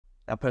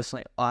Now,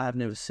 personally, I have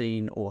never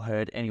seen or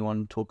heard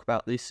anyone talk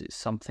about this. It's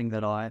something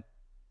that I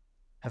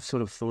have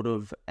sort of thought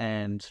of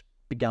and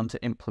begun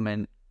to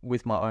implement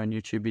with my own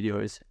YouTube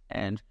videos,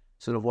 and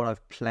sort of what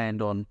I've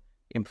planned on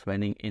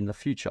implementing in the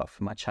future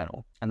for my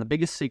channel. And the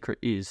biggest secret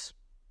is,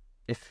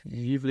 if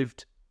you've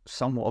lived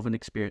somewhat of an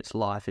experienced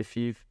life, if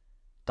you've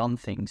done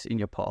things in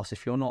your past,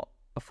 if you're not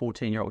a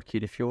 14-year-old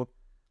kid, if you're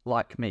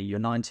like me, you're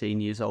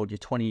 19 years old, you're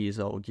 20 years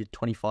old, you're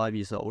 25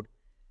 years old,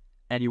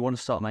 and you want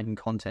to start making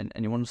content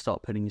and you want to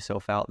start putting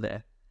yourself out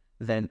there,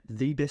 then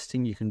the best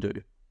thing you can do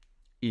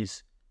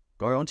is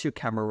go onto your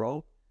camera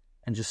roll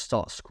and just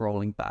start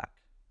scrolling back.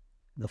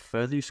 The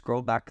further you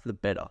scroll back, the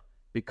better,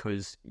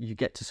 because you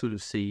get to sort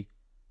of see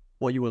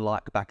what you were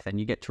like back then.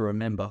 You get to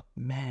remember,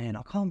 man,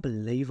 I can't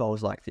believe I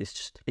was like this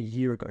just a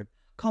year ago.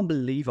 I can't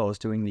believe I was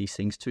doing these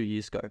things 2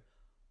 years ago.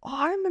 Oh,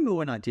 I remember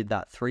when I did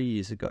that 3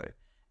 years ago.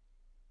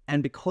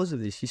 And because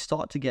of this, you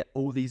start to get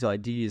all these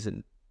ideas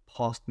and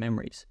past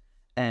memories.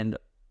 And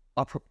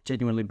I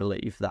genuinely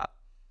believe that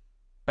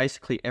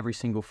basically every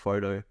single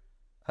photo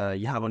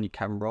you have on your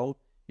camera roll,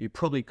 you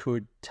probably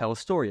could tell a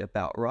story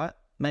about, right?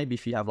 Maybe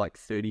if you have like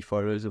 30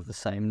 photos of the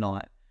same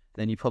night,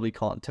 then you probably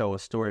can't tell a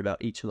story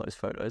about each of those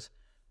photos.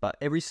 But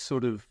every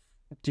sort of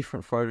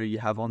different photo you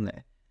have on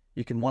there,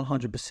 you can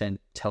 100%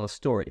 tell a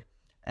story.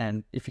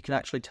 And if you can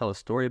actually tell a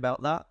story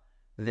about that,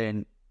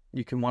 then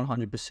you can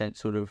 100%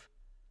 sort of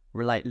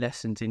relate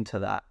lessons into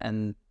that.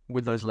 And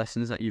with those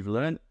lessons that you've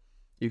learned,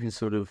 you can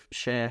sort of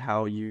share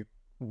how you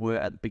were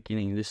at the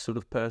beginning, this sort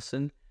of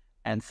person,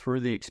 and through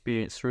the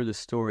experience, through the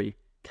story,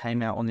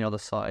 came out on the other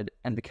side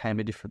and became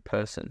a different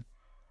person.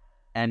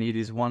 And it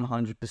is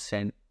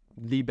 100%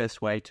 the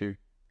best way to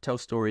tell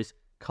stories,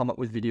 come up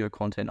with video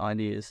content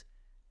ideas,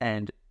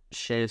 and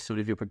share sort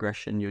of your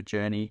progression, your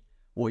journey,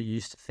 what you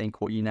used to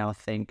think, what you now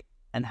think,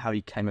 and how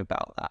you came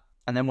about that.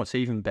 And then what's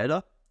even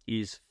better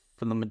is,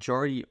 for the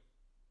majority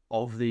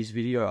of these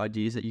video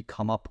ideas that you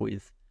come up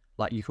with,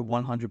 like, you could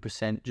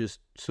 100%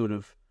 just sort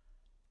of,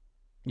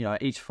 you know,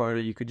 each photo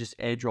you could just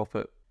airdrop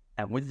it.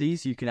 And with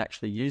these, you can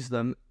actually use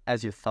them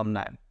as your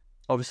thumbnail.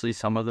 Obviously,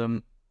 some of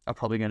them are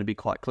probably going to be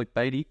quite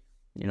clickbaity.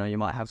 You know, you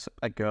might have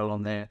a girl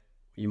on there.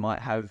 You might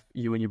have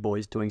you and your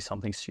boys doing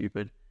something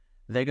stupid.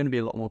 They're going to be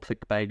a lot more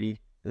clickbaity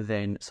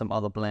than some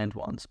other bland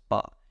ones.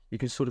 But you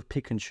can sort of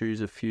pick and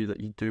choose a few that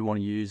you do want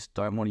to use,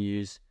 don't want to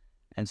use,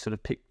 and sort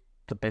of pick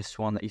the best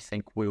one that you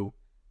think will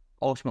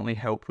ultimately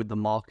help with the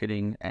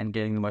marketing and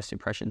getting the most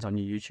impressions on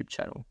your YouTube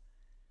channel.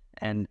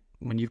 And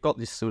when you've got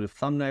this sort of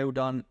thumbnail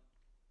done,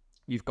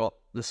 you've got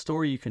the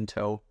story you can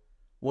tell,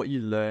 what you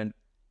learn,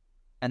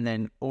 and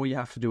then all you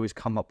have to do is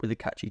come up with a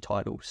catchy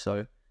title.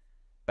 So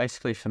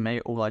basically for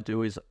me, all I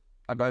do is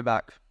I go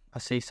back, I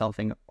see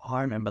something, oh,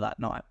 I remember that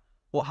night.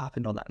 What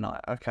happened on that night?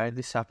 Okay,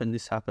 this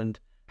happened.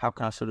 How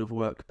can I sort of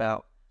work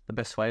about the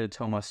best way to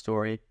tell my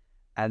story?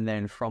 And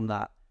then from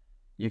that,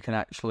 you can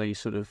actually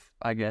sort of,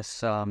 I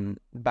guess,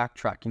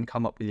 backtrack and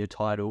come up with your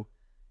title,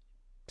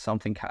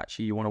 something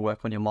catchy. You want to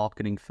work on your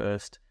marketing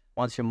first.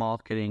 Once your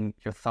marketing,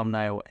 your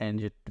thumbnail and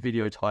your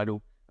video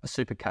title are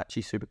super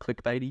catchy, super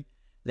clickbaity,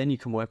 then you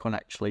can work on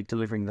actually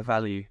delivering the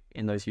value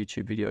in those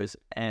YouTube videos.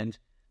 And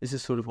this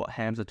is sort of what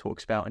Hamza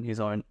talks about in his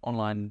own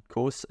online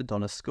course,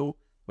 Adonis School,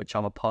 which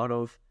I'm a part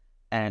of,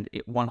 and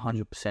it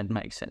 100%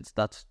 makes sense.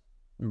 That's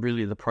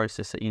really the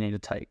process that you need to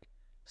take.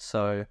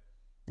 So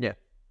yeah,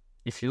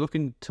 if you're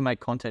looking to make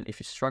content, if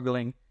you're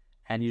struggling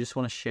and you just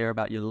want to share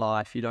about your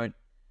life, you don't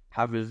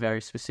have a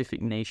very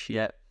specific niche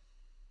yet,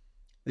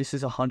 this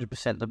is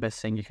 100% the best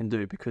thing you can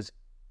do, because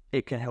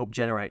it can help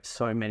generate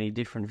so many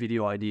different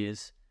video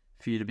ideas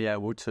for you to be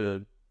able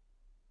to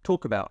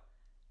talk about.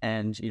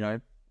 And, you know,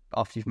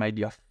 after you've made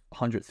your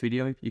 100th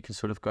video, you can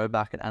sort of go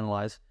back and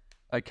analyze,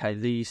 okay,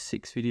 these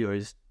 6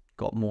 videos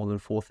got more than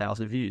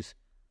 4,000 views.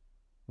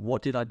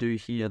 What did I do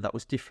here that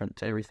was different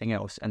to everything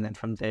else? And then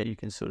from there, you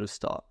can sort of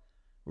start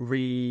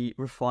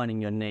refining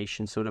your niche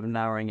and sort of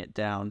narrowing it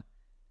down,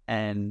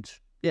 and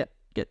yeah,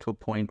 get to a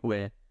point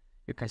where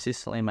you're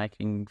consistently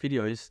making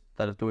videos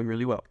that are doing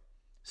really well.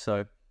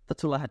 So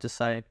that's all I had to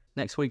say.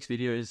 Next week's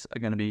videos are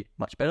going to be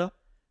much better.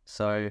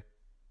 So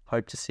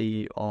hope to see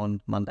you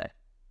on Monday.